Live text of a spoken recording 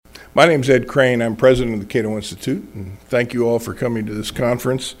My name's Ed Crane. I'm president of the Cato Institute, and thank you all for coming to this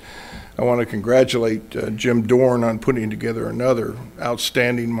conference. I want to congratulate Jim Dorn on putting together another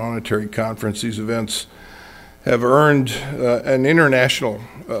outstanding monetary conference. These events have earned an international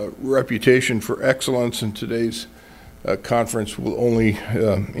reputation for excellence, and today's conference will only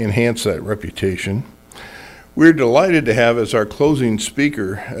enhance that reputation. We're delighted to have as our closing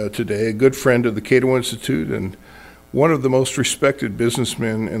speaker today a good friend of the Cato Institute and one of the most respected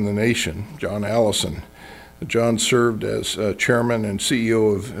businessmen in the nation, John Allison. John served as chairman and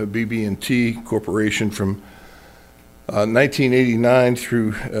CEO of BB&T Corporation from 1989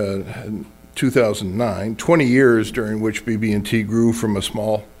 through 2009, 20 years during which BB&T grew from a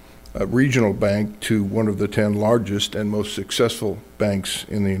small regional bank to one of the 10 largest and most successful banks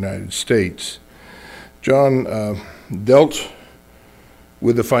in the United States. John dealt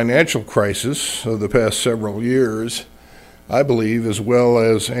with the financial crisis of the past several years, I believe, as well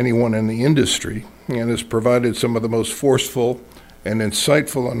as anyone in the industry, and has provided some of the most forceful and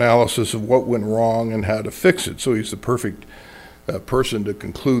insightful analysis of what went wrong and how to fix it. So he's the perfect person to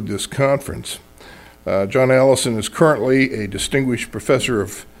conclude this conference. John Allison is currently a distinguished professor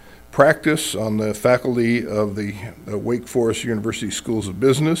of practice on the faculty of the Wake Forest University Schools of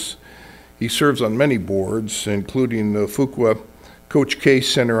Business. He serves on many boards, including the Fuqua Coach K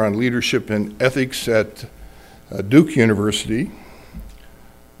Center on Leadership and Ethics at Duke University,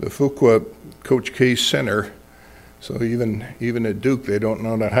 the Fuqua Coach K Center. So even at Duke, they don't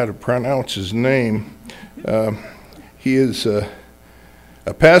know how to pronounce his name. He is a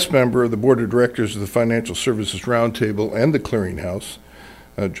past member of the Board of Directors of the Financial Services Roundtable and the Clearinghouse.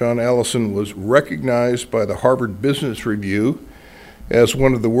 John Allison was recognized by the Harvard Business Review as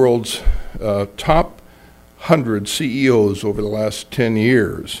one of the world's top 100 CEOs over the last 10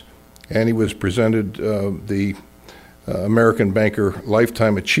 years. And he was presented the American Banker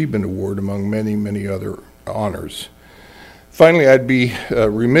Lifetime Achievement Award, among many, many other honors. Finally, I'd be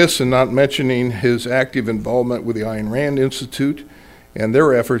remiss in not mentioning his active involvement with the Ayn Rand Institute and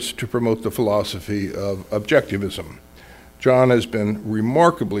their efforts to promote the philosophy of objectivism. John has been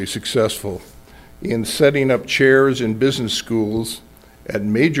remarkably successful in setting up chairs in business schools at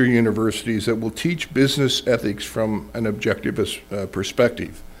major universities that will teach business ethics from an objectivist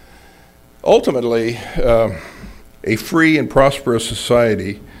perspective. Ultimately, a free and prosperous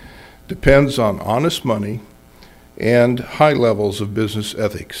society depends on honest money and high levels of business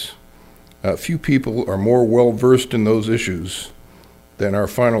ethics. Few people are more well-versed in those issues than our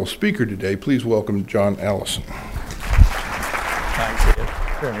final speaker today. Please welcome John Allison. Thanks,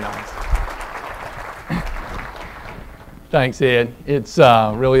 Ed. Very nice. Thanks, Ed. It's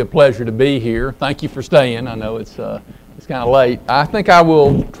really a pleasure to be here. Thank you for staying. I know it's kind of late. I think I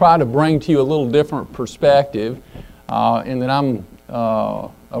will try to bring to you a little different perspective in that I'm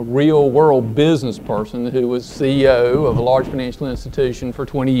a real-world business person who was CEO of a large financial institution for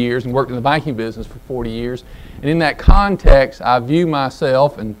 20 years and worked in the banking business for 40 years. And in that context, I view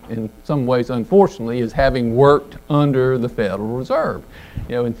myself, and in some ways, unfortunately, as having worked under the Federal Reserve.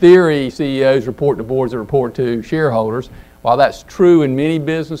 You know, in theory, CEOs report to boards that report to shareholders. While that's true in many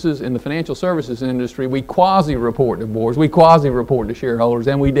businesses, in the financial services industry, we quasi-report to boards, we quasi-report to shareholders,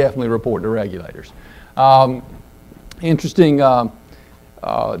 and we definitely report to regulators. Interesting, the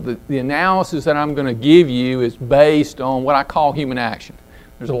analysis that I'm going to give you is based on what I call human action.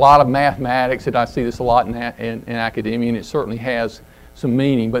 There's a lot of mathematics that I see this a lot in academia, and it certainly has some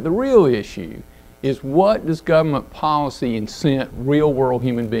meaning. But the real issue is, what does government policy incent real-world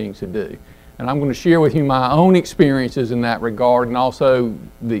human beings to do? And I'm going to share with you my own experiences in that regard, and also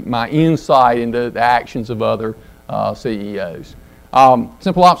my insight into the actions of other CEOs.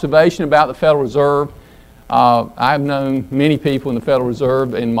 Simple observation about the Federal Reserve. I've known many people in the Federal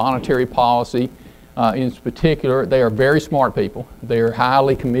Reserve in monetary policy. In particular, they are very smart people. They're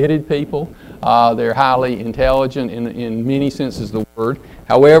highly committed people. They're highly intelligent in many senses of the word.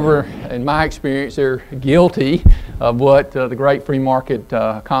 However, in my experience, they're guilty of what the great free market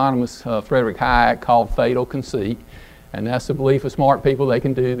economist Frederick Hayek called fatal conceit. And that's the belief of smart people they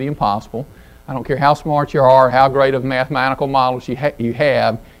can do the impossible. I don't care how smart you are, how great of mathematical models you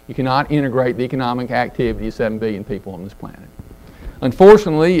have, you cannot integrate the economic activity of 7 billion people on this planet.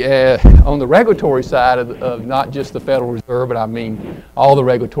 Unfortunately, on the regulatory side of not just the Federal Reserve, but I mean all the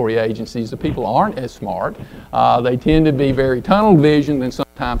regulatory agencies, the people aren't as smart. They tend to be very tunnel visioned and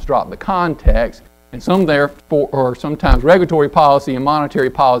sometimes drop the context. And sometimes regulatory policy and monetary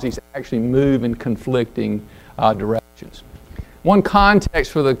policies actually move in conflicting directions. One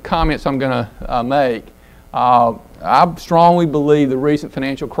context for the comments I'm going to make, I strongly believe the recent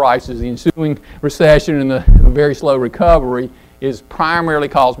financial crisis, the ensuing recession, and the very slow recovery is primarily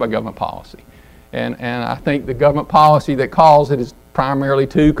caused by government policy. And I think the government policy that caused it is primarily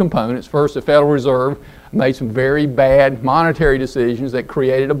two components. First, the Federal Reserve made some very bad monetary decisions that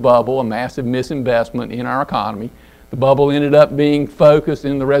created a bubble, a massive misinvestment in our economy. The bubble ended up being focused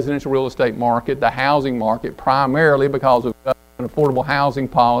in the residential real estate market, the housing market, primarily because of affordable housing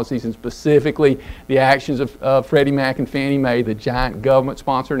policies, and specifically the actions of Freddie Mac and Fannie Mae, the giant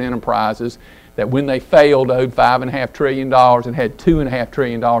government-sponsored enterprises that when they failed owed $5.5 trillion and had $2.5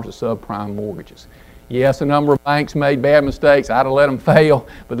 trillion of subprime mortgages. Yes, a number of banks made bad mistakes. I'd have let them fail,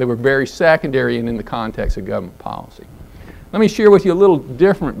 but they were very secondary and in the context of government policy. Let me share with you a little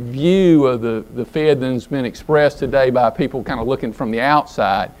different view of the Fed than has been expressed today by people kind of looking from the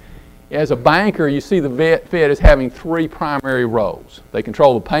outside. As a banker, you see the Fed as having three primary roles. They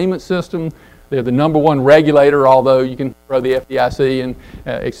control the payment system. They're the number one regulator, although you can throw the FDIC and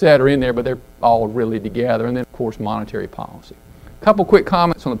et cetera in there, but they're all really together. And then, of course, monetary policy. A couple quick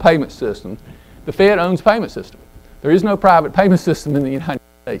comments on the payment system. The Fed owns payment system. There is no private payment system in the United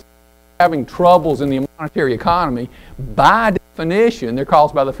States. Having troubles in the monetary economy, by definition, they're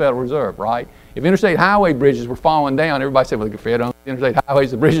caused by the Federal Reserve, right? If interstate highway bridges were falling down, everybody said, well, the Fed owns the interstate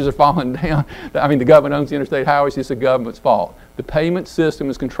highways, the bridges are falling down. I mean, the government owns the interstate highways, it's the government's fault. The payment system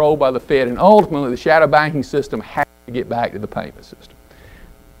is controlled by the Fed, and ultimately the shadow banking system has to get back to the payment system.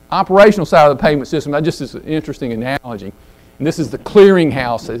 Operational side of the payment system, that just is an interesting analogy. And this is the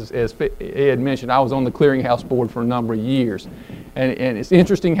clearinghouse, as Ed mentioned. I was on the clearinghouse board for a number of years. And it's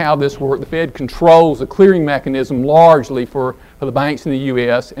interesting how this works. The Fed controls the clearing mechanism largely for the banks in the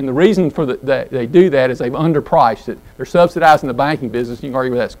U.S. And the reason for that they do that is they've underpriced it. They're subsidizing the banking business. You can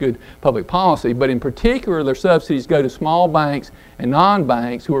argue that's good public policy. But in particular, their subsidies go to small banks and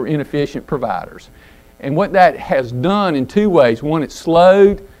non-banks who are inefficient providers. And what that has done in two ways. One, it's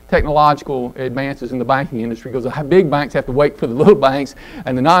slowed technological advances in the banking industry because the big banks have to wait for the little banks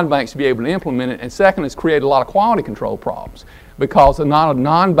and the non-banks to be able to implement it. And second, it's created a lot of quality control problems because a lot of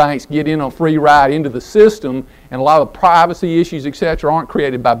non-banks get in on a free ride into the system, and a lot of privacy issues, et cetera, aren't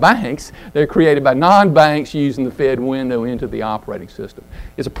created by banks. They're created by non-banks using the Fed window into the operating system.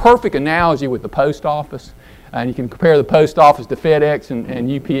 It's a perfect analogy with the post office. And you can compare the post office to FedEx and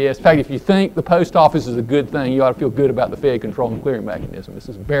UPS. In fact, if you think the post office is a good thing, you ought to feel good about the Fed controlling the clearing mechanism. This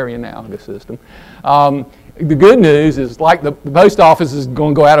is a very analogous system. The good news is, like the post office is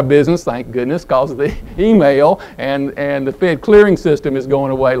going to go out of business, thank goodness, because of the email, and the Fed clearing system is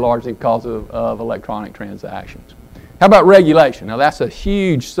going away largely because of electronic transactions. How about regulation? Now, that's a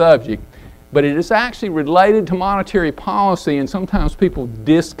huge subject. But it is actually related to monetary policy, and sometimes people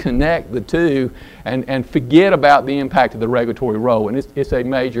disconnect the two and forget about the impact of the regulatory role, and it's a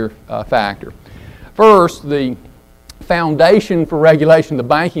major factor. First, the foundation for regulation of the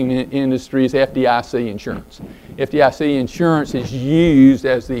banking industry is FDIC insurance. FDIC insurance is used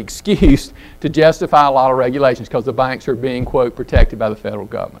as the excuse to justify a lot of regulations because the banks are being, quote, protected by the federal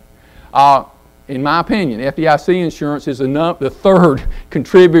government. In my opinion, FDIC insurance is the third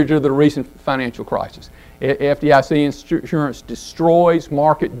contributor to the recent financial crisis. FDIC insurance destroys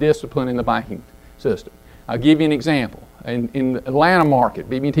market discipline in the banking system. I'll give you an example. In the Atlanta market,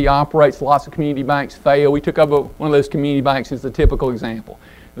 BB&T operates, lots of community banks fail. We took up one of those community banks as the typical example.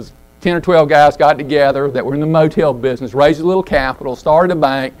 There's 10 or 12 guys got together that were in the motel business, raised a little capital, started a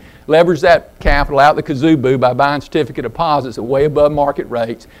bank, leveraged that capital out the kazoo by buying certificate deposits at way above market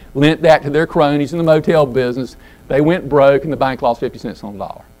rates, lent that to their cronies in the motel business. They went broke and the bank lost 50 cents on the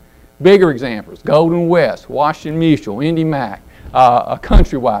dollar. Bigger examples, Golden West, Washington Mutual, IndyMac,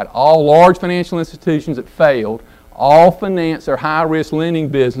 Countrywide, all large financial institutions that failed, all finance their high-risk lending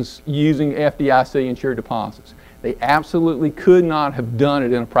business using FDIC insured deposits. They absolutely could not have done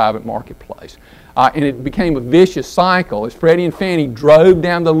it in a private marketplace. And it became a vicious cycle. As Freddie and Fannie drove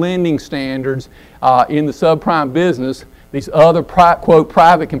down the lending standards in the subprime business, these other, quote,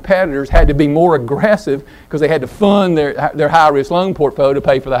 private competitors had to be more aggressive because they had to fund their high-risk loan portfolio to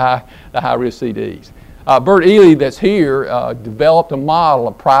pay for the high-risk CDs. Bert Ely, that's here, developed a model,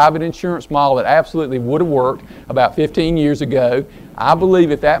 a private insurance model that absolutely would have worked about 15 years ago. I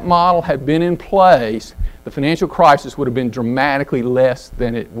believe if that model had been in place, the financial crisis would have been dramatically less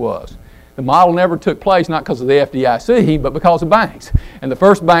than it was. The model never took place, not because of the FDIC, but because of banks. And the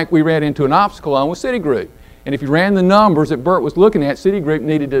first bank we ran into an obstacle on was Citigroup. And if you ran the numbers that Bert was looking at, Citigroup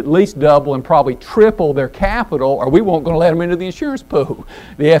needed to at least double and probably triple their capital, or we weren't going to let them into the insurance pool.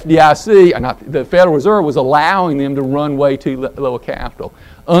 The FDIC, the Federal Reserve, was allowing them to run way too low a capital.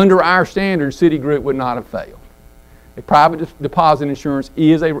 Under our standards, Citigroup would not have failed. A private deposit insurance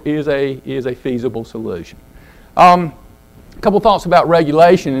is a feasible solution. A couple thoughts about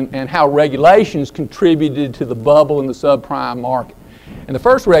regulation and how regulations contributed to the bubble in the subprime market. And the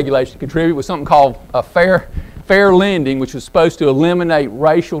first regulation to contribute was something called fair lending, which was supposed to eliminate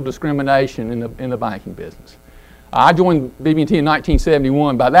racial discrimination in the banking business. I joined BB&T in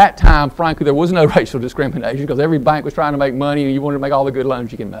 1971. By that time, frankly, there was no racial discrimination because every bank was trying to make money and you wanted to make all the good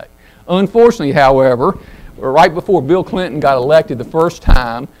loans you can make. Unfortunately, however, right before Bill Clinton got elected the first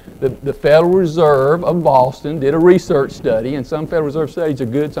time, the Federal Reserve of Boston did a research study, and some Federal Reserve studies are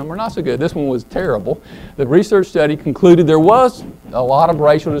good, some are not so good. This one was terrible. The research study concluded there was a lot of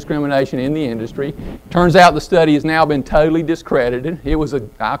racial discrimination in the industry. Turns out the study has now been totally discredited. It was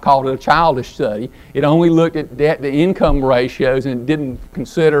I called it a childish study. It only looked at debt to income ratios and it didn't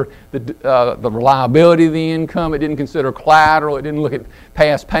consider the reliability of the income. It didn't consider collateral. It didn't look at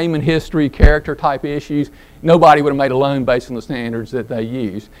past payment history, character type issues. Nobody would have made a loan based on the standards that they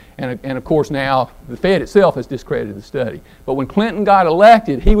use. And of course now the Fed itself has discredited the study. But when Clinton got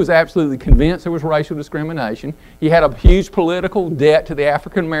elected, he was absolutely convinced there was racial discrimination. He had a huge political debt to the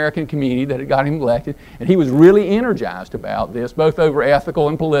African American community that had got him elected, and he was really energized about this, both over ethical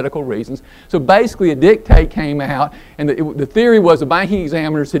and political reasons. So basically a dictate came out, and the theory was the banking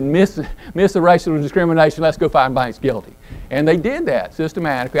examiners had missed the racial discrimination, let's go find banks guilty. And they did that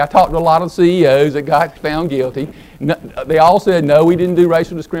systematically. I talked to a lot of CEOs that got found guilty. No, they all said, no, we didn't do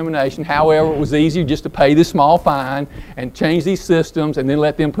racial discrimination. However, it was easier just to pay this small fine and change these systems and then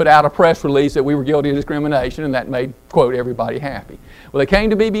let them put out a press release that we were guilty of discrimination, and that made, quote, everybody happy. Well, they came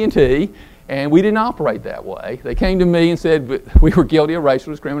to BB&T, and we didn't operate that way. They came to me and said we were guilty of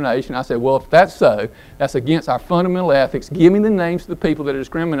racial discrimination. I said, well, if that's so, that's against our fundamental ethics. Give me the names of the people that are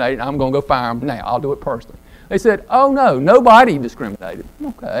discriminated. I'm going to go fire them now. I'll do it personally. They said, oh, no, nobody discriminated.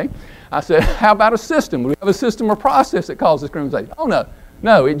 Okay. I said, how about a system? We have a system or process that causes discrimination. Oh,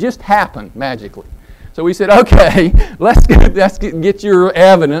 no, it just happened magically. So we said, okay, let's get your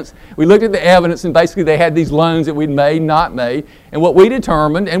evidence. We looked at the evidence, and basically they had these loans that we'd made, not made. And what we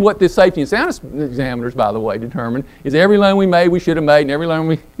determined, and what the safety and soundness examiners, by the way, determined, is every loan we made, we should have made, and every loan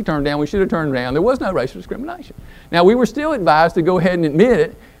we turned down, we should have turned down. There was no racial discrimination. Now, we were still advised to go ahead and admit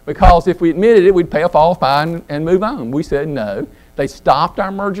it, because if we admitted it, we'd pay a false fine and move on. We said no. They stopped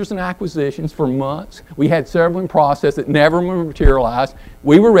our mergers and acquisitions for months. We had several in process that never materialized.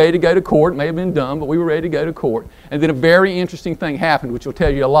 We were ready to go to court. It may have been dumb, but we were ready to go to court. And then a very interesting thing happened, which will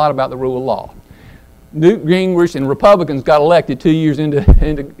tell you a lot about the rule of law. Newt Gingrich and Republicans got elected 2 years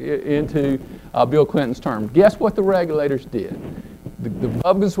into Bill Clinton's term. Guess what the regulators did? The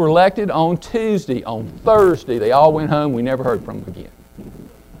Republicans were elected on Tuesday. On Thursday, they all went home. We never heard from them again.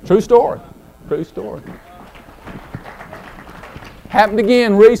 True story. True story. Happened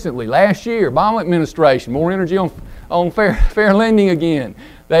again recently, last year, Obama administration, more energy on fair lending again.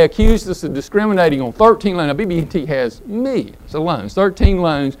 They accused us of discriminating on 13 loans. Now, BB&T has millions of loans, 13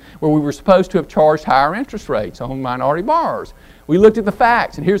 loans where we were supposed to have charged higher interest rates on minority borrowers. We looked at the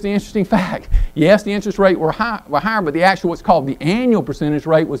facts, and here's the interesting fact. Yes, the interest rate were higher, but the actual what's called the annual percentage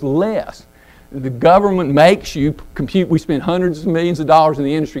rate was less. The government makes you compute. We spend hundreds of millions of dollars in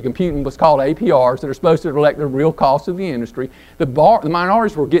the industry computing what's called APRs that are supposed to reflect the real cost of the industry. The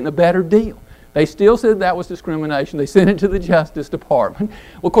minorities were getting a better deal. They still said that was discrimination. They sent it to the Justice Department.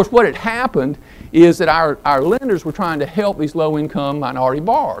 Well, of course, what had happened is that our lenders were trying to help these low-income minority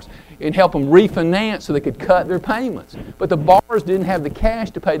borrowers and help them refinance so they could cut their payments. But the borrowers didn't have the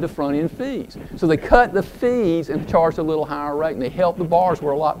cash to pay the front-end fees. So they cut the fees and charged a little higher rate, and they helped the borrowers who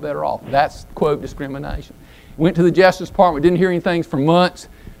were a lot better off. That's, quote, discrimination. Went to the Justice Department, didn't hear anything for months.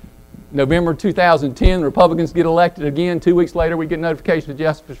 November 2010, the Republicans get elected again. 2 weeks later, we get notification from the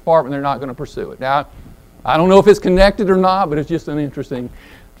Justice Department they're not going to pursue it. Now, I don't know if it's connected or not, but it's just an interesting.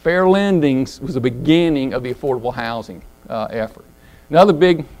 Fair lending was the beginning of the affordable housing effort. Another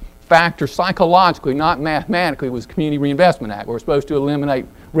big factor psychologically, not mathematically, was the Community Reinvestment Act. We're supposed to eliminate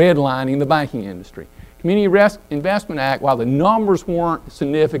redlining the banking industry. Community Investment Act, while the numbers weren't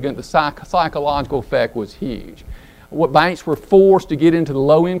significant, the psychological effect was huge. What banks were forced to get into the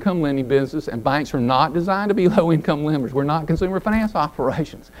low-income lending business, and banks are not designed to be low-income lenders. We're not consumer finance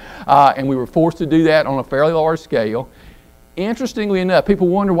operations. And we were forced to do that on a fairly large scale. Interestingly enough, people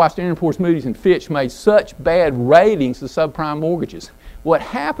wonder why Standard & Poor's, Moody's, and Fitch made such bad ratings to subprime mortgages. What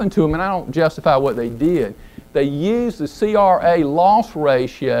happened to them, and I don't justify what they did, they used the CRA loss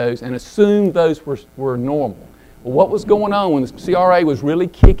ratios and assumed those were normal. Well, what was going on when the CRA was really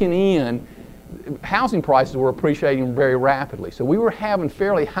kicking in? Housing prices were appreciating very rapidly. So we were having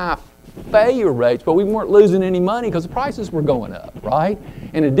fairly high failure rates, but we weren't losing any money because the prices were going up, right?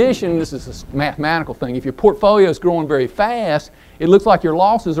 In addition, this is a mathematical thing. If your portfolio is growing very fast, it looks like your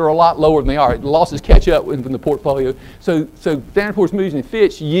losses are a lot lower than they are. The losses catch up with the portfolio. So Standard & Poor's, Moody's, and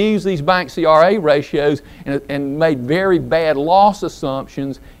Fitch use these bank CRA ratios and made very bad loss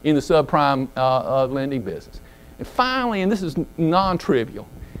assumptions in the subprime lending business. And finally, and this is non-trivial,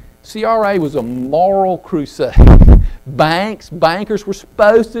 CRA was a moral crusade. Bankers were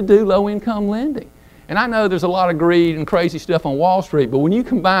supposed to do low-income lending. And I know there's a lot of greed and crazy stuff on Wall Street, but when you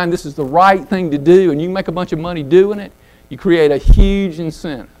combine this is the right thing to do and you make a bunch of money doing it, you create a huge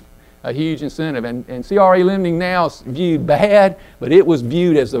incentive. And CRA lending now is viewed bad, but it was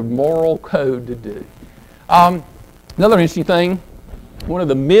viewed as a moral code to do. Another interesting thing, one of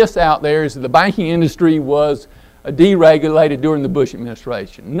the myths out there is that the banking industry was deregulated during the Bush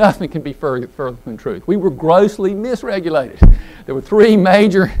administration. Nothing can be further from the truth. We were grossly misregulated. There were three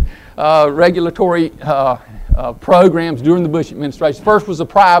major regulatory programs during the Bush administration. First was the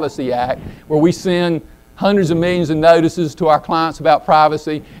Privacy Act, where we send hundreds of millions of notices to our clients about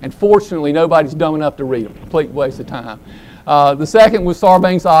privacy, and fortunately nobody's dumb enough to read them. Complete waste of time. The second was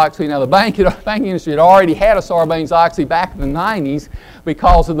Sarbanes-Oxley. Now the banking industry had already had a Sarbanes-Oxley back in the 90s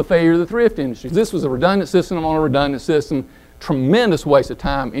because of the failure of the thrift industry. This was a redundant system on a redundant system, tremendous waste of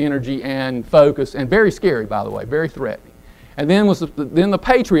time, energy, and focus, and very scary, by the way, very threatening. And then was the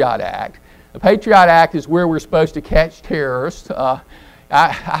Patriot Act. The Patriot Act is where we're supposed to catch terrorists.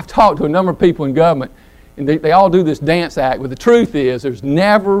 I've talked to a number of people in government, and they all do this dance act, but the truth is there's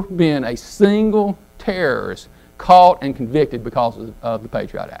never been a single terrorist caught and convicted because of the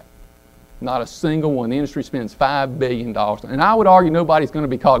Patriot Act. Not a single one. The industry spends $5 billion. And I would argue nobody's going to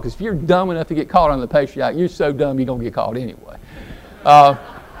be caught, because if you're dumb enough to get caught on the Patriot Act, you're so dumb you don't get caught anyway.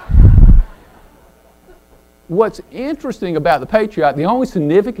 What's interesting about the Patriot Act, the only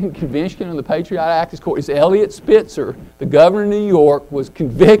significant conviction in the Patriot Act is Eliot Spitzer, the governor of New York, was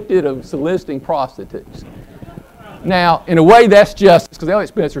convicted of soliciting prostitutes. Now, in a way, that's justice, because Eliot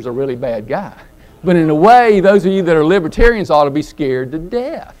Spitzer's a really bad guy. But in a way, those of you that are libertarians ought to be scared to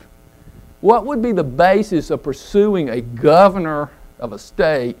death. What would be the basis of pursuing a governor of a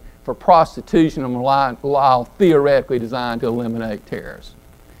state for prostitution and a law theoretically designed to eliminate terrorists?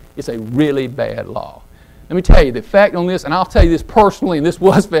 It's a really bad law. Let me tell you, the effect on this, and I'll tell you this personally, and this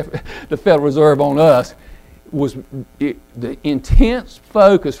was the Federal Reserve on us, was the intense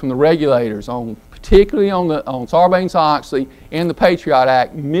focus from the regulators on, particularly on Sarbanes-Oxley and the Patriot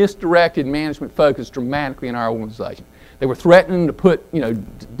Act, misdirected management focus dramatically in our organization. They were threatening to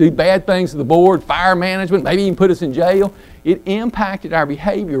do bad things to the board, fire management, maybe even put us in jail. It impacted our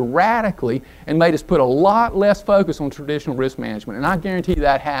behavior radically and made us put a lot less focus on traditional risk management. And I guarantee you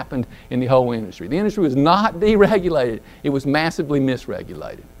that happened in the whole industry. The industry was not deregulated. It was massively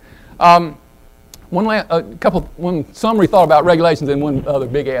misregulated. One summary thought about regulations and one other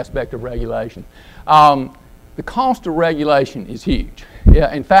big aspect of regulation. The cost of regulation is huge.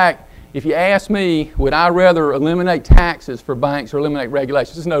 Yeah, in fact, if you ask me, would I rather eliminate taxes for banks or eliminate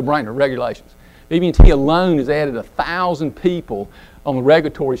regulations? It's a no-brainer, regulations. BB&T alone has added 1,000 people on the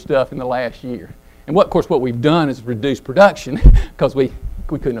regulatory stuff in the last year. And of course, what we've done is reduce production because we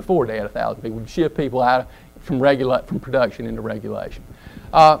couldn't afford to add 1,000 people. We've shift people out from production into regulation.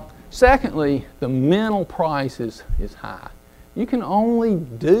 Secondly, the mental price is high. You can only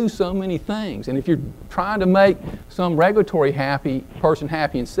do so many things. And if you're trying to make some regulatory person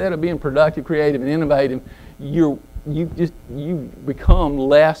happy, instead of being productive, creative, and innovative, you become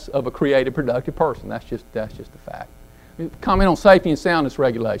less of a creative, productive person. That's just a fact. Comment on safety and soundness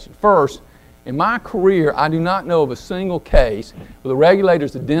regulation. First, in my career, I do not know of a single case where the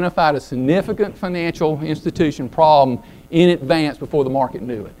regulators identified a significant financial institution problem in advance before the market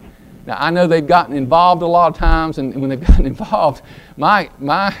knew it. Now, I know they've gotten involved a lot of times, and when they've gotten involved, my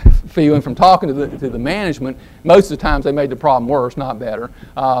feeling from talking to the management, most of the times they made the problem worse, not better.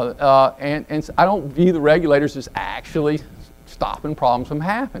 And I don't view the regulators as actually stopping problems from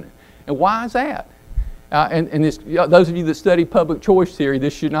happening. And why is that? Those of you that study public choice theory,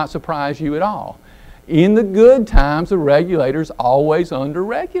 this should not surprise you at all. In the good times, the regulators always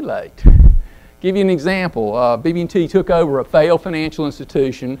under-regulate. Give you an example. BB&T took over a failed financial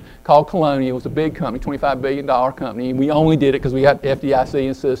institution called Colonial. It was a big company, $25 billion company, and we only did it because we got FDIC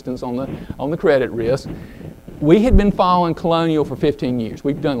insistence on the credit risk. We had been following Colonial for 15 years.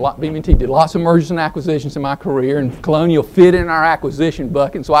 BB&T did lots of mergers and acquisitions in my career, and Colonial fit in our acquisition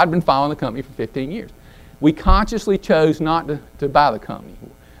bucket, and so I'd been following the company for 15 years. We consciously chose not to buy the company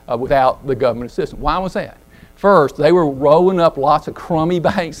without the government assistance. Why was that? First, they were rolling up lots of crummy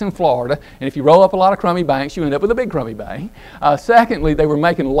banks in Florida, and if you roll up a lot of crummy banks, you end up with a big crummy bank. Secondly, they were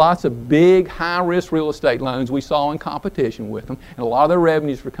making lots of big, high-risk real estate loans we saw in competition with them, and a lot of their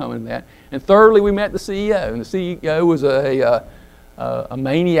revenues were coming from that. And thirdly, we met the CEO, and the CEO was a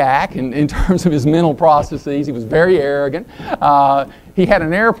maniac in terms of his mental processes. He was very arrogant. He had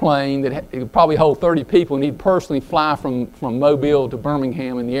an airplane that could probably hold 30 people, and he'd personally fly from Mobile to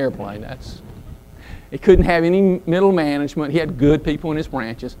Birmingham in the airplane. He couldn't have any middle management. He had good people in his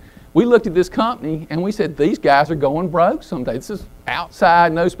branches. We looked at this company and we said, these guys are going broke someday. This is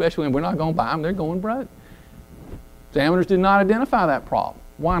outside, no special, and we're not going to buy them. They're going broke. Examiners did not identify that problem.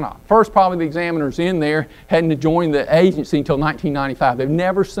 Why not? First, probably the examiners in there hadn't joined the agency until 1995. They've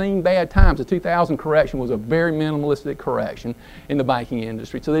never seen bad times. The 2000 correction was a very minimalistic correction in the banking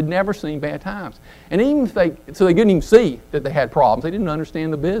industry, so they'd never seen bad times. And even if they couldn't even see that they had problems. They didn't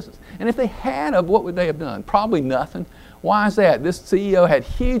understand the business. And if they had, what would they have done? Probably nothing. Why is that? This CEO had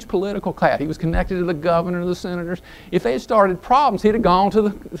huge political clout. He was connected to the governor, the senators. If they had started problems, he'd have gone to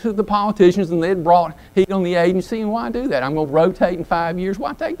the politicians and they'd brought heat on the agency. And why do that? I'm going to rotate in 5 years.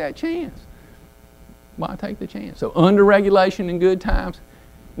 Why take that chance? Why take the chance? So under-regulation in good times.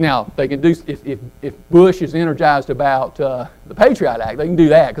 Now, they can do, if Bush is energized about the Patriot Act, they can do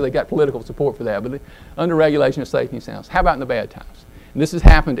that because they got political support for that. But the under-regulation is safety and soundness. How about in the bad times? And this has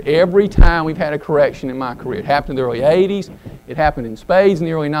happened every time we've had a correction in my career. It happened in the early 80s, it happened in spades in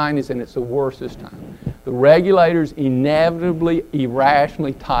the early 90s, and it's the worst this time. The regulators inevitably,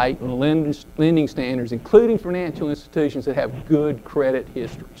 irrationally tighten lending standards, including financial institutions that have good credit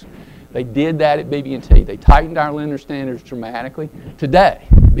histories. They did that at BB&T. They tightened our lender standards dramatically. Today,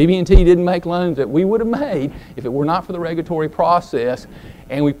 BB&T didn't make loans that we would have made if it were not for the regulatory process,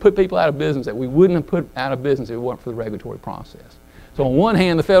 and we put people out of business that we wouldn't have put out of business if it weren't for the regulatory process. So on one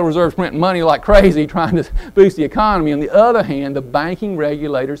hand, the Federal Reserve's printing money like crazy trying to boost the economy. On the other hand, the banking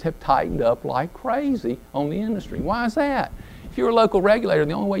regulators have tightened up like crazy on the industry. Why is that? If you're a local regulator,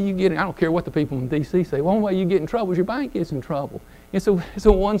 the only way you get in, I don't care what the people in D.C. say, the only way you get in trouble is your bank gets in trouble. It's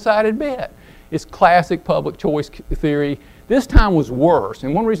a one-sided bet. It's classic public choice theory. This time was worse,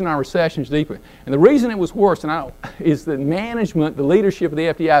 and one reason our recession is deeper. And the reason it was worse is the management, the leadership of the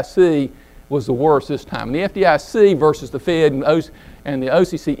FDIC was the worst this time. And the FDIC versus the Fed and the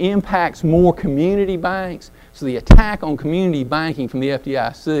OCC impacts more community banks. So the attack on community banking from the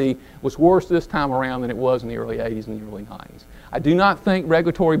FDIC was worse this time around than it was in the early 80s and the early 90s. I do not think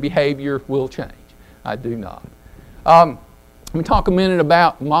regulatory behavior will change. I do not. Let me talk a minute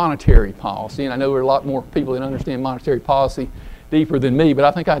about monetary policy. And I know there are a lot more people that understand monetary policy deeper than me, but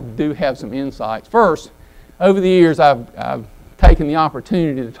I think I do have some insights. First, over the years I've taken the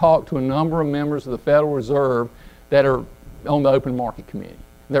opportunity to talk to a number of members of the Federal Reserve that are on the Open Market Committee.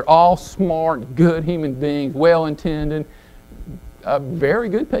 They're all smart, good human beings, well-intended, very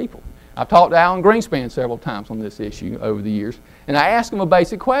good people. I've talked to Alan Greenspan several times on this issue over the years, and I asked him a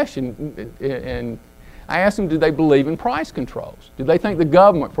basic question, and I asked them, do they believe in price controls? Do they think the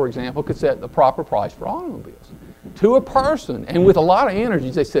government, for example, could set the proper price for automobiles? To a person, and with a lot of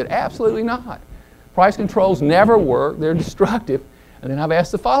energy, they said, absolutely not. Price controls never work. They're destructive. And then I've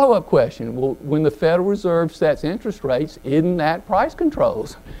asked the follow-up question, well, when the Federal Reserve sets interest rates, isn't that price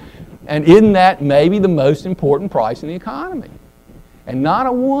controls? And isn't that maybe the most important price in the economy? And not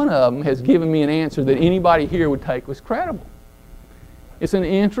a one of them has given me an answer that anybody here would take was credible. It's an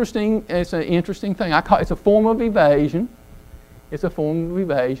interesting thing. It's a form of evasion. It's a form of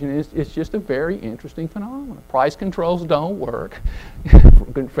evasion. It's just a very interesting phenomenon. Price controls don't work.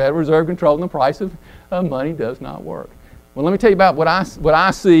 Federal Reserve controlling the price of money does not work. Well, let me tell you about what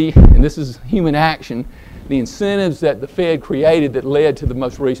I see, and this is human action, the incentives that the Fed created that led to the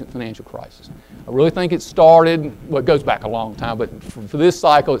most recent financial crisis. I really think it started, well, it goes back a long time, but for this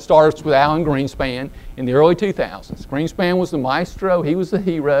cycle, it starts with Alan Greenspan in the early 2000s. Greenspan was the maestro. He was the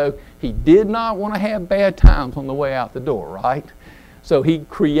hero. He did not want to have bad times on the way out the door, right? So he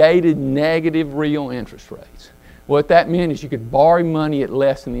created negative real interest rates. What that meant is you could borrow money at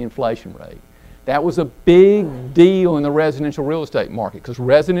less than the inflation rate. That was a big deal in the residential real estate market because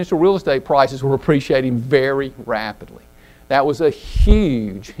residential real estate prices were appreciating very rapidly. That was a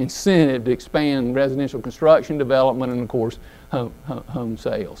huge incentive to expand residential construction, development, and of course, home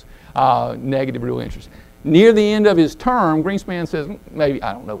sales. Negative real interest. Near the end of his term, Greenspan says, maybe,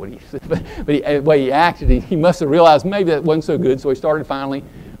 I don't know what he said, but the way he acted, he must have realized maybe that wasn't so good, so he started finally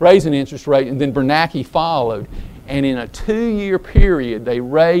raising interest rate, and then Bernanke followed. And in a 2-year period, they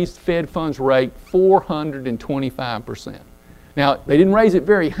raised Fed funds rate 425%. Now, they didn't raise it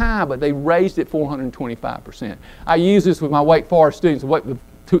very high, but they raised it 425%. I use this with my Wake Forest students.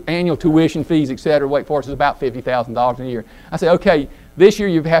 annual tuition fees, et cetera, Wake Forest is about $50,000 a year. I say, okay, this year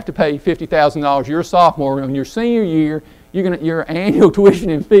you have to pay $50,000. You're a sophomore. In your senior year, your annual tuition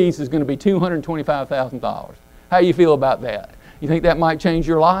and fees is going to be $225,000. How do you feel about that? You think that might change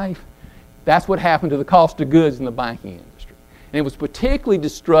your life? That's what happened to the cost of goods in the banking industry. And it was particularly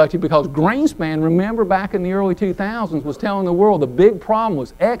destructive because Greenspan, remember back in the early 2000s, was telling the world the big problem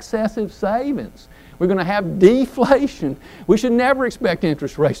was excessive savings. We're going to have deflation. We should never expect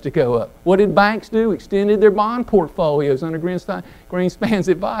interest rates to go up. What did banks do? Extended their bond portfolios under Greenspan's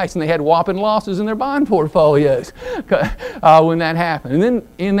advice, and they had whopping losses in their bond portfolios when that happened. And then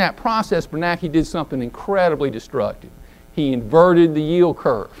in that process, Bernanke did something incredibly destructive. He inverted the yield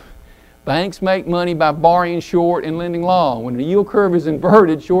curve. Banks make money by borrowing short and lending long. When the yield curve is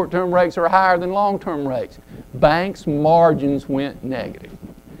inverted, short-term rates are higher than long-term rates. Banks' margins went negative.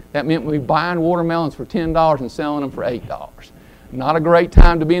 That meant we were buying watermelons for $10 and selling them for $8. Not a great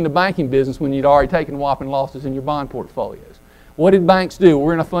time to be in the banking business when you'd already taken whopping losses in your bond portfolios. What did banks do?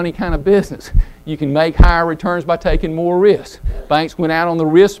 We're in a funny kind of business. You can make higher returns by taking more risk. Banks went out on the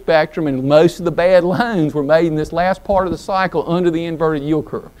risk spectrum, and most of the bad loans were made in this last part of the cycle under the inverted yield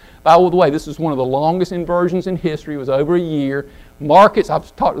curve. By the way, this is one of the longest inversions in history. It was over a year. Markets,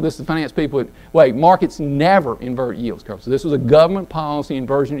 I've talked to this to finance people, markets never invert yield curves. So this was a government policy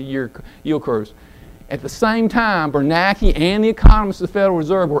inversion of yield curves. At the same time, Bernanke and the economists of the Federal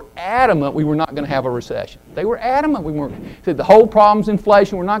Reserve were adamant we were not going to have a recession. They were adamant we weren't. They said the whole problem's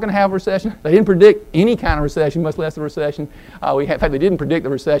inflation, we're not going to have a recession. They didn't predict any kind of recession, much less a recession. In fact, they didn't predict the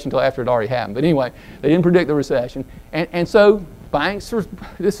recession until after it already happened. But anyway, they didn't predict the recession. And so banks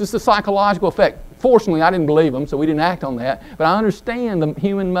this is the psychological effect. Fortunately, I didn't believe them, so we didn't act on that. But I understand the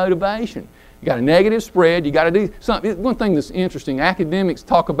human motivation. You got a negative spread, you got to do something. One thing that's interesting, academics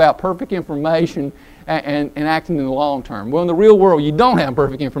talk about perfect information and acting in the long term. Well, in the real world, you don't have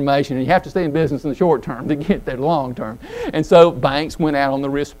perfect information, and you have to stay in business in the short term to get there long term. And so banks went out on the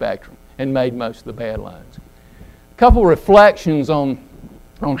risk spectrum and made most of the bad loans. A couple reflections on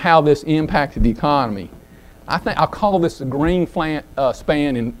how this impacted the economy. I'll call this the green span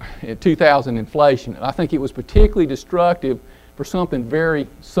in 2000 inflation. I think it was particularly destructive for something very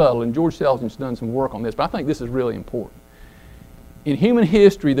subtle, and George Selzin's done some work on this, but I think this is really important. In human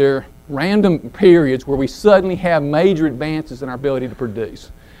history, there are random periods where we suddenly have major advances in our ability to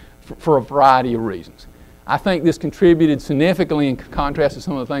produce for a variety of reasons. I think this contributed significantly, in contrast to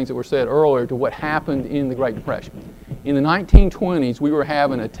some of the things that were said earlier, to what happened in the Great Depression. In the 1920s, we were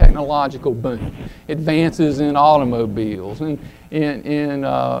having a technological boom. Advances in automobiles, in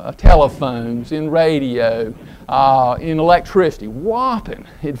telephones, in radio, in electricity, whopping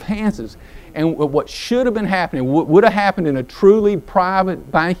advances. And what should have been happening, what would have happened in a truly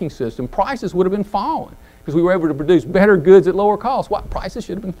private banking system, prices would have been falling because we were able to produce better goods at lower cost. What? Prices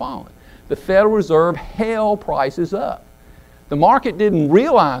should have been falling. The Federal Reserve held prices up. The market didn't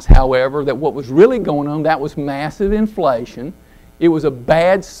realize, however, that what was really going on, that was massive inflation. It was a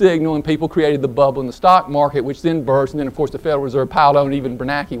bad signal, and people created the bubble in the stock market, which then burst. And then, of course, the Federal Reserve piled on. Even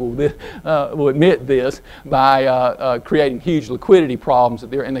Bernanke will admit this by creating huge liquidity problems,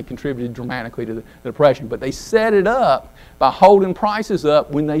 and they contributed dramatically to the depression. But they set it up by holding prices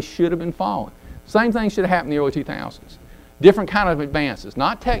up when they should have been falling. Same thing should have happened in the early 2000s. Different kind of advances,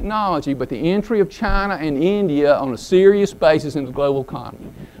 not technology, but the entry of China and India on a serious basis into the global economy.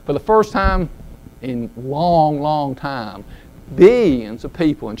 For the first time in long time, billions of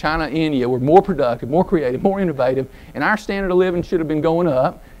people in China and India were more productive, more creative, more innovative, and our standard of living should have been going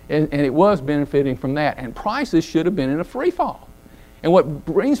up, and it was benefiting from that, and prices should have been in a free fall. And what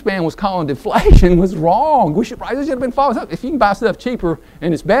Greenspan was calling deflation was wrong. Prices should have been falling. If you can buy stuff cheaper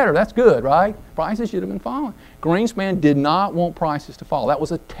and it's better, that's good, right? Prices should have been falling. Greenspan did not want prices to fall. That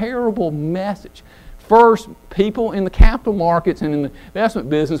was a terrible message. First, people in the capital markets and in the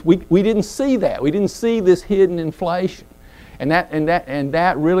investment business, we didn't see that. We didn't see this hidden inflation. And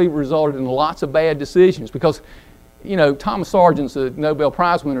that really resulted in lots of bad decisions because, you know, Thomas Sargent's a Nobel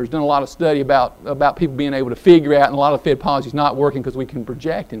Prize winner, has done a lot of study about people being able to figure out, and a lot of Fed policy is not working because we can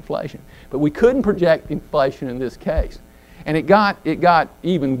project inflation. But we couldn't project inflation in this case. And it got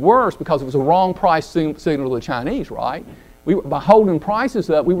even worse because it was a wrong price signal to the Chinese, right? By holding prices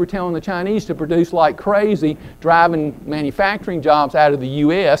up, we were telling the Chinese to produce like crazy, driving manufacturing jobs out of the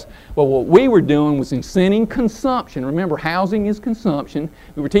U.S. Well, what we were doing was incenting consumption. Remember, housing is consumption.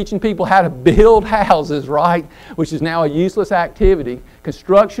 We were teaching people how to build houses, right, which is now a useless activity.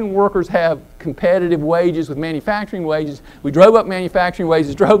 Construction workers have competitive wages with manufacturing wages. We drove up manufacturing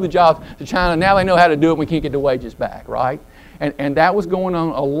wages, drove the jobs to China. Now they know how to do it, and we can't get the wages back, right? And that was going on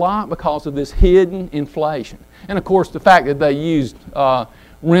a lot because of this hidden inflation. And of course, the fact that they used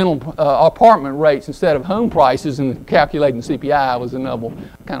rental apartment rates instead of home prices, and calculating CPI was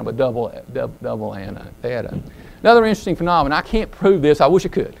kind of a double add-on. Another interesting phenomenon, I can't prove this, I wish I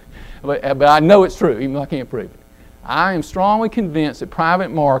could, but I know it's true, even though I can't prove it. I am strongly convinced that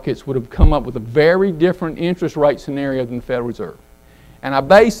private markets would have come up with a very different interest rate scenario than the Federal Reserve. And I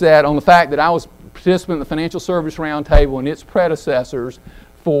base that on the fact that I was a participant in the Financial Service Roundtable and its predecessors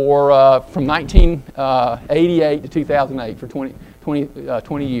from 1988 to 2008 for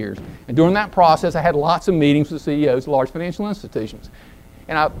 20 years. And during that process, I had lots of meetings with CEOs of large financial institutions.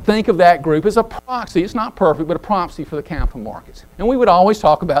 And I think of that group as a proxy. It's not perfect, but a proxy for the capital markets. And we would always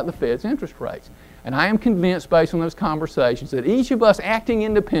talk about the Fed's interest rates. And I am convinced, based on those conversations, that each of us acting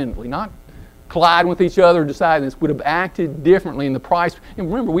independently, not colliding with each other or deciding this, would have acted differently in the price. And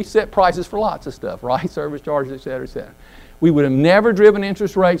remember, we set prices for lots of stuff, right? Service charges, et cetera, et cetera. We would have never driven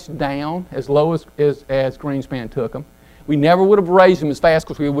interest rates down as low as Greenspan took them. We never would have raised them as fast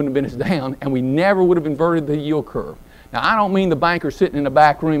because we wouldn't have been as down, and we never would have inverted the yield curve. Now, I don't mean the banker sitting in the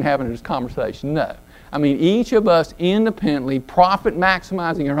back room having this conversation, no. I mean each of us independently, profit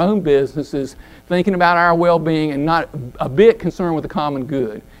maximizing our own businesses, thinking about our well-being and not a bit concerned with the common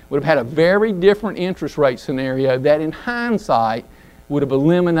good, would have had a very different interest rate scenario that in hindsight would have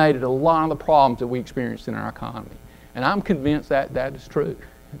eliminated a lot of the problems that we experienced in our economy. And I'm convinced that that is true.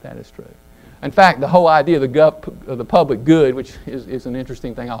 That is true. In fact, the whole idea of the public good, which is an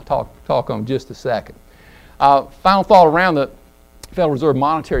interesting thing I'll talk on in just a second. Final thought around the Federal Reserve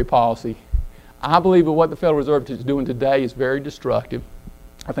monetary policy. I believe that what the Federal Reserve is doing today is very destructive.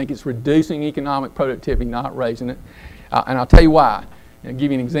 I think it's reducing economic productivity, not raising it. And I'll tell you why. I'll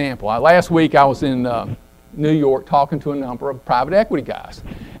give you an example. Last week I was in New York talking to a number of private equity guys.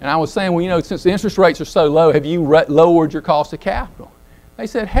 And I was saying, well, you know, since the interest rates are so low, have you lowered your cost of capital? They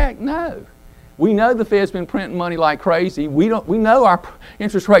said, heck no. We know the Fed's been printing money like crazy. We know our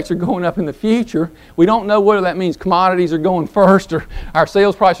interest rates are going up in the future. We don't know whether that means commodities are going first or our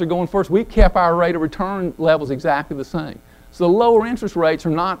sales prices are going first. We've kept our rate of return levels exactly the same. So the lower interest rates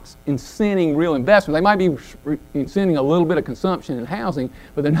are not incenting real investment. They might be incenting a little bit of consumption in housing,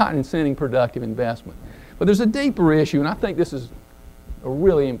 but they're not incenting productive investment. But there's a deeper issue, and I think this is a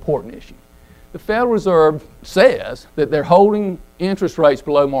really important issue. The Federal Reserve says that they're holding interest rates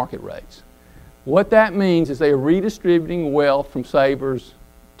below market rates. What that means is they are redistributing wealth from savers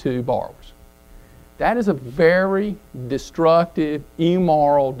to borrowers. That is a very destructive,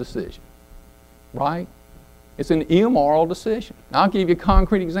 immoral decision, right? It's an immoral decision. I'll give you a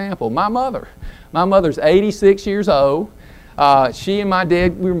concrete example. My mother's 86 years old. She and my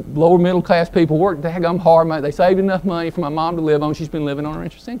dad, we were lower middle class people, worked daggum hard. They saved enough money for my mom to live on. She's been living on her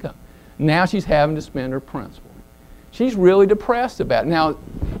interest income. Now she's having to spend her principal. She's really depressed about it. Now,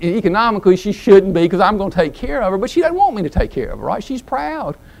 economically, she shouldn't be because I'm going to take care of her, but she doesn't want me to take care of her, right? She's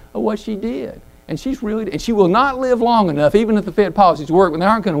proud of what she did. And she will not live long enough, even if the Fed policies work, when they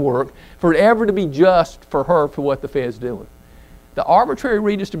aren't going to work, for it ever to be just for her for what the Fed's doing. The arbitrary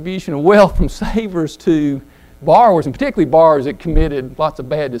redistribution of wealth from savers to borrowers, and particularly borrowers that committed lots of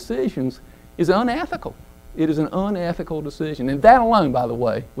bad decisions, is unethical. It is an unethical decision. And that alone, by the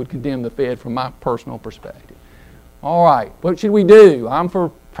way, would condemn the Fed from my personal perspective. All right, what should we do? I'm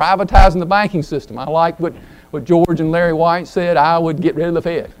for privatizing the banking system. I like what George and Larry White said. I would get rid of the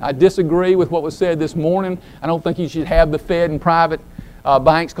Fed. I disagree with what was said this morning. I don't think you should have the Fed and private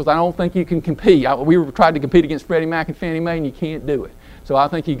banks because I don't think you can compete. We tried to compete against Freddie Mac and Fannie Mae, and you can't do it. So I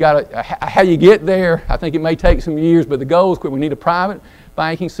think you got to, how you get there, I think it may take some years, but the goal is quick. We need a private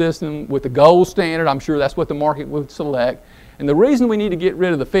banking system with the gold standard. I'm sure that's what the market would select. And the reason we need to get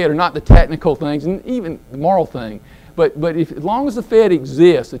rid of the Fed are not the technical things and even the moral thing, but as long as the Fed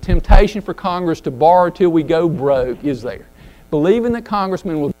exists, the temptation for Congress to borrow till we go broke is there. Believing that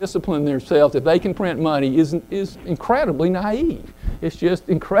congressmen will discipline themselves if they can print money is incredibly naive. It's just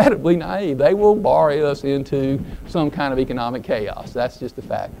incredibly naive. They will borrow us into some kind of economic chaos. That's just a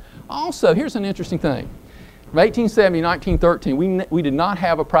fact. Also, here's an interesting thing. From 1870 to 1913, we did not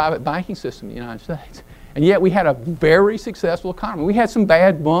have a private banking system in the United States. And yet we had a very successful economy. We had some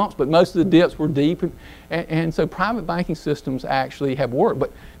bad bumps, but most of the dips were deep. And so private banking systems actually have worked.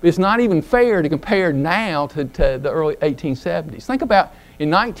 But it's not even fair to compare now to the early 1870s. Think about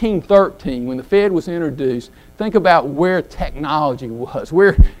in 1913, when the Fed was introduced, think about where technology was,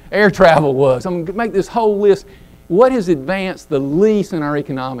 where air travel was. I'm going to make this whole list. What has advanced the least in our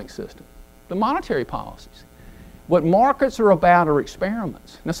economic system? The monetary policies. What markets are about are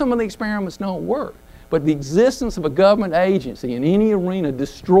experiments. Now, some of the experiments don't work. But the existence of a government agency in any arena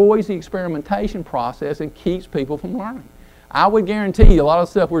destroys the experimentation process and keeps people from learning. I would guarantee you a lot of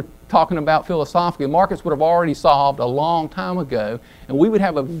the stuff we're talking about philosophically, markets would have already solved a long time ago, and we would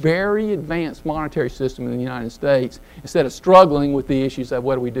have a very advanced monetary system in the United States instead of struggling with the issues of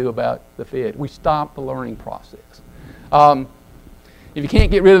what do we do about the Fed. We stopped the learning process. If you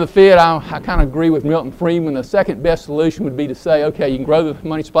can't get rid of the Fed, I kind of agree with Milton Friedman. The second best solution would be to say, okay, you can grow the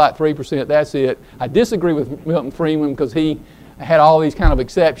money supply at 3%, that's it. I disagree with Milton Friedman because he had all these kind of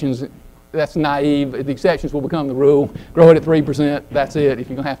exceptions. That's naive. The exceptions will become the rule. Grow it at 3%, that's it, if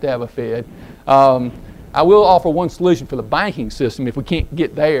you're going to have a Fed. I will offer one solution for the banking system if we can't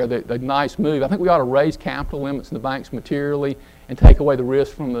get there, the nice move. I think we ought to raise capital limits in the banks materially and take away the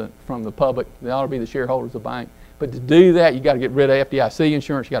risk from the public. They ought to be the shareholders of the bank. But to do that, you've got to get rid of FDIC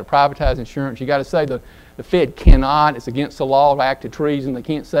insurance, you've got to privatize insurance, you've got to say the Fed cannot, it's against the law of active treason, they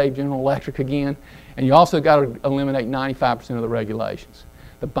can't save General Electric again, and you also got to eliminate 95% of the regulations.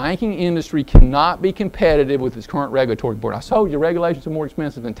 The banking industry cannot be competitive with its current regulatory board. I told you regulations are more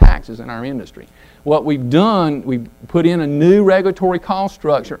expensive than taxes in our industry. What we've done, we've put in a new regulatory cost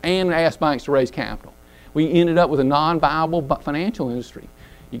structure and asked banks to raise capital. We ended up with a non-viable financial industry.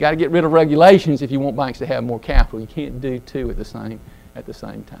 You got to get rid of regulations if you want banks to have more capital. You can't do two at the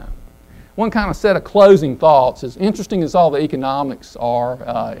same time. One kind of set of closing thoughts, as interesting as all the economics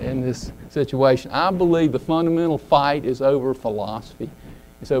are in this situation, I believe the fundamental fight is over philosophy.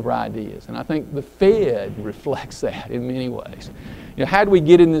 It's over ideas. And I think the Fed reflects that in many ways. You know, how do we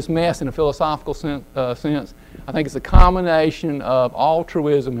get in this mess in a philosophical sense? I think it's a combination of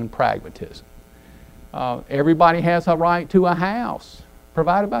altruism and pragmatism. Everybody has a right to a house.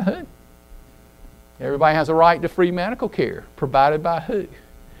 Provided by who? Everybody has a right to free medical care. Provided by who?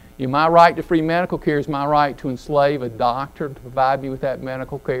 My right to free medical care is my right to enslave a doctor to provide me with that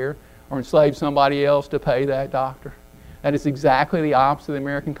medical care, or enslave somebody else to pay that doctor. That is exactly the opposite of the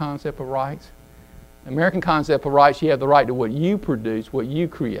American concept of rights. The American concept of rights, you have the right to what you produce, what you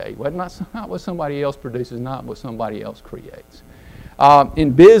create. Not what somebody else produces, not what somebody else creates.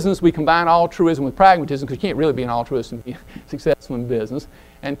 In business, we combine altruism with pragmatism because you can't really be an altruist and be successful in business.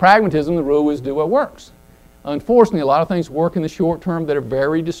 And pragmatism, the rule is do what works. Unfortunately, a lot of things work in the short term that are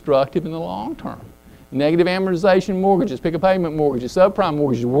very destructive in the long term. Negative amortization mortgages, pick-up payment mortgages, subprime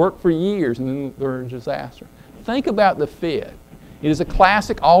mortgages work for years and then they're a disaster. Think about the Fed. It is a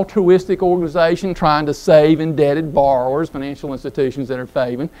classic altruistic organization trying to save indebted borrowers, financial institutions that are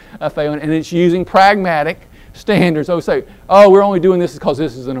failing, and it's using pragmatic standards. Say, we're only doing this because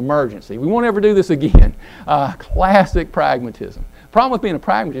this is an emergency. We won't ever do this again. Classic pragmatism. The problem with being a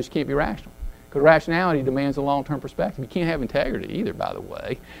pragmatist, you can't be rational. Because rationality demands a long-term perspective. You can't have integrity either, by the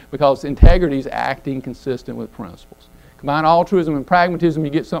way, because integrity is acting consistent with principles. Combine altruism and pragmatism, you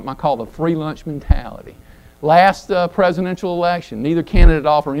get something I call the free lunch mentality. Last presidential election, neither candidate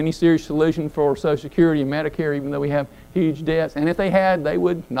offered any serious solution for Social Security and Medicare, even though we have huge debts. And if they had, they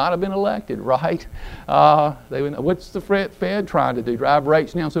would not have been elected, right? What's the Fed trying to do? Drive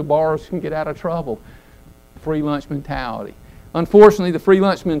rates down so borrowers can get out of trouble. Free lunch mentality. Unfortunately, the free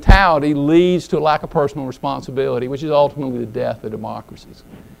lunch mentality leads to a lack of personal responsibility, which is ultimately the death of democracies.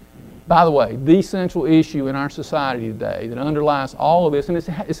 By the way, the central issue in our society today that underlies all of this, and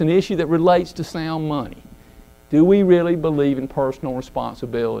it's an issue that relates to sound money. Do we really believe in personal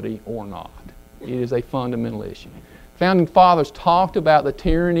responsibility or not? It is a fundamental issue. Founding fathers talked about the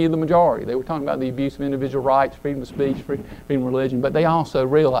tyranny of the majority. They were talking about the abuse of individual rights, freedom of speech, freedom of religion, but they also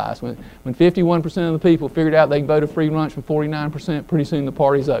realized when 51% of the people figured out they can vote a free lunch from 49%, pretty soon the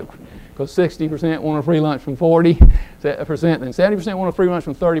party's over. Because 60% want a free lunch from 40%, then 70% want a free lunch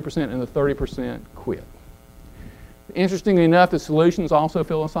from 30%, and the 30% quit. Interestingly enough, the solution is also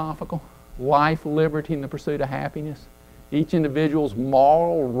philosophical. Life, liberty, and the pursuit of happiness. Each individual's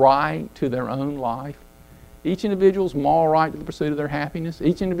moral right to their own life. Each individual's moral right to the pursuit of their happiness.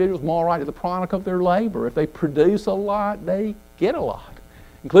 Each individual's moral right to the product of their labor. If they produce a lot, they get a lot,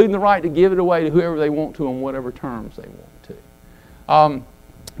 including the right to give it away to whoever they want to on whatever terms they want to.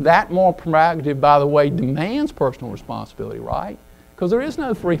 That moral prerogative, by the way, demands personal responsibility, right? Because there is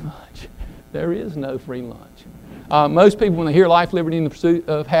no free lunch. There is no free lunch. Most people, when they hear life, liberty, and the pursuit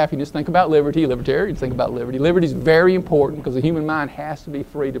of happiness, think about liberty. Libertarians think about liberty. Liberty is very important because the human mind has to be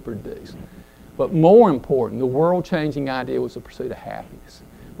free to produce. But more important, the world-changing idea was the pursuit of happiness.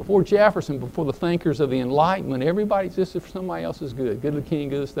 Before Jefferson, before the thinkers of the Enlightenment, everybody existed for somebody else's good. Good of the king,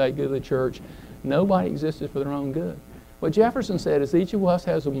 good of the state, good of the church. Nobody existed for their own good. What Jefferson said is each of us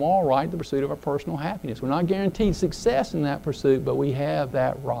has a moral right to the pursuit of our personal happiness. We're not guaranteed success in that pursuit, but we have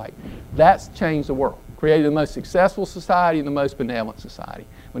that right. That's changed the world. Created the most successful society and the most benevolent society.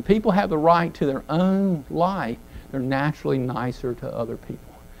 When people have the right to their own life, they're naturally nicer to other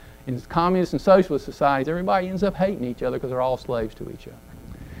people. In communist and socialist societies, everybody ends up hating each other because they're all slaves to each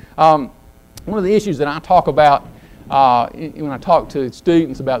other. One of the issues that I talk about when I talk to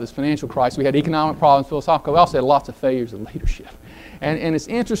students about this financial crisis, we had economic problems, philosophical, we also had lots of failures of leadership. And it's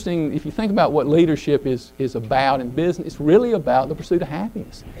interesting, if you think about what leadership is about in business, it's really about the pursuit of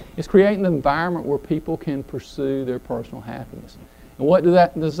happiness. It's creating an environment where people can pursue their personal happiness. And what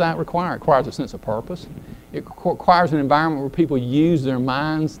does that require? It requires a sense of purpose. It requires an environment where people use their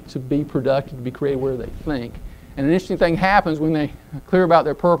minds to be productive, to be creative where they think. And an interesting thing happens when they are clear about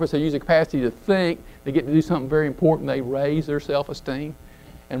their purpose, they use the capacity to think, they get to do something very important, they raise their self-esteem.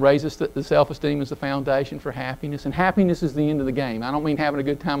 And raises the self-esteem is the foundation for happiness. And happiness is the end of the game. I don't mean having a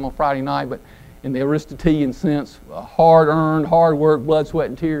good time on Friday night, but in the Aristotelian sense, hard-earned, hard work, blood, sweat,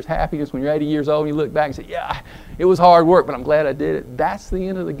 and tears, happiness when you're 80 years old and you look back and say, yeah, it was hard work, but I'm glad I did it. That's the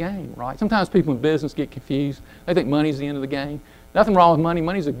end of the game, right? Sometimes people in business get confused. They think money's the end of the game. Nothing wrong with money.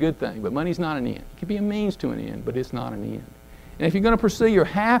 Money's a good thing, but money's not an end. It can be a means to an end, but it's not an end. And if you're going to pursue your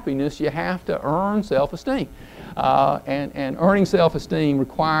happiness, you have to earn self-esteem. And earning self-esteem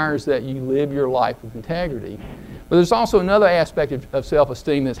requires that you live your life with integrity. But there's also another aspect of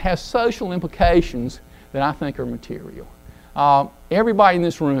self-esteem that has social implications that I think are material. Everybody in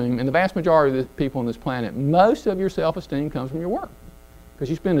this room, and the vast majority of the people on this planet, most of your self-esteem comes from your work. Because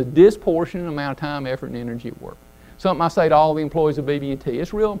you spend a disproportionate amount of time, effort, and energy at work. Something I say to all the employees of BB&T,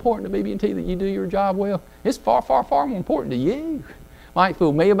 it's real important to BB&T that you do your job well. It's far, far, far more important to you. Might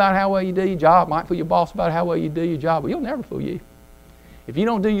fool me about how well you do your job, might fool your boss about how well you do your job, but you'll never fool you. If you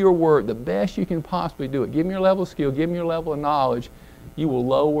don't do your work the best you can possibly do it, give them your level of skill, give them your level of knowledge, you will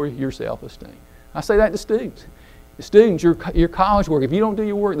lower your self-esteem. I say that to students. The students, your college work, if you don't do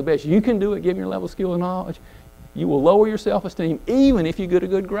your work the best you can do it, give them your level of skill and knowledge, you will lower your self-esteem even if you get a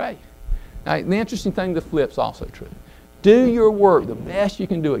good grade. Now, the interesting thing, the flip's also true. Do your work the best you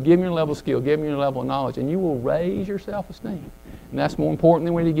can do it. Give them your level of skill, give them your level of knowledge, and you will raise your self-esteem. And that's more important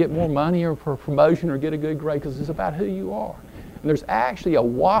than when you get more money or for a promotion or get a good grade, because it's about who you are. And there's actually a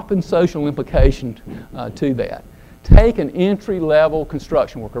whopping social implication to that. Take an entry-level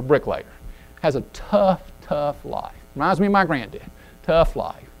construction worker, bricklayer. Has a tough, tough life. Reminds me of my granddad. Tough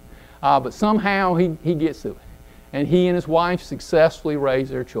life. But somehow he gets through it. And he and his wife successfully raise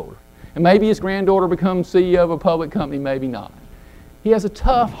their children. And maybe his granddaughter becomes CEO of a public company, maybe not. He has a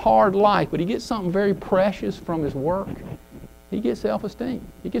tough, hard life, but he gets something very precious from his work. He gets self-esteem.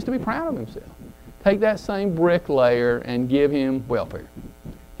 He gets to be proud of himself. Take that same bricklayer and give him welfare.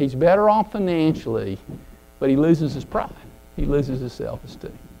 He's better off financially, but he loses his pride. He loses his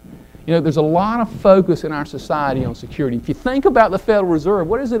self-esteem. You know, there's a lot of focus in our society on security. If you think about the Federal Reserve,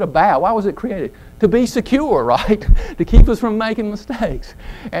 what is it about? Why was it created? To be secure, right? To keep us from making mistakes.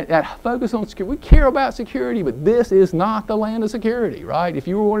 And that focus on security, we care about security, but this is not the land of security, right? If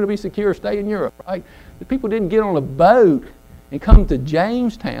you were wanting to be secure, stay in Europe, right? The people didn't get on a boat and come to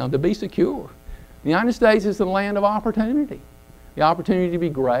Jamestown to be secure. The United States is the land of opportunity. The opportunity to be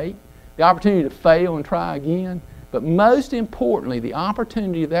great, the opportunity to fail and try again, but most importantly, the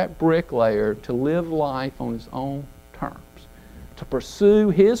opportunity of that bricklayer to live life on his own terms, to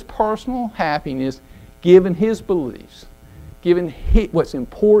pursue his personal happiness given his beliefs, given what's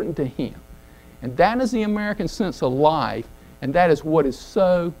important to him. And that is the American sense of life, and that is what is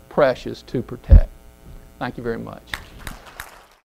so precious to protect. Thank you very much.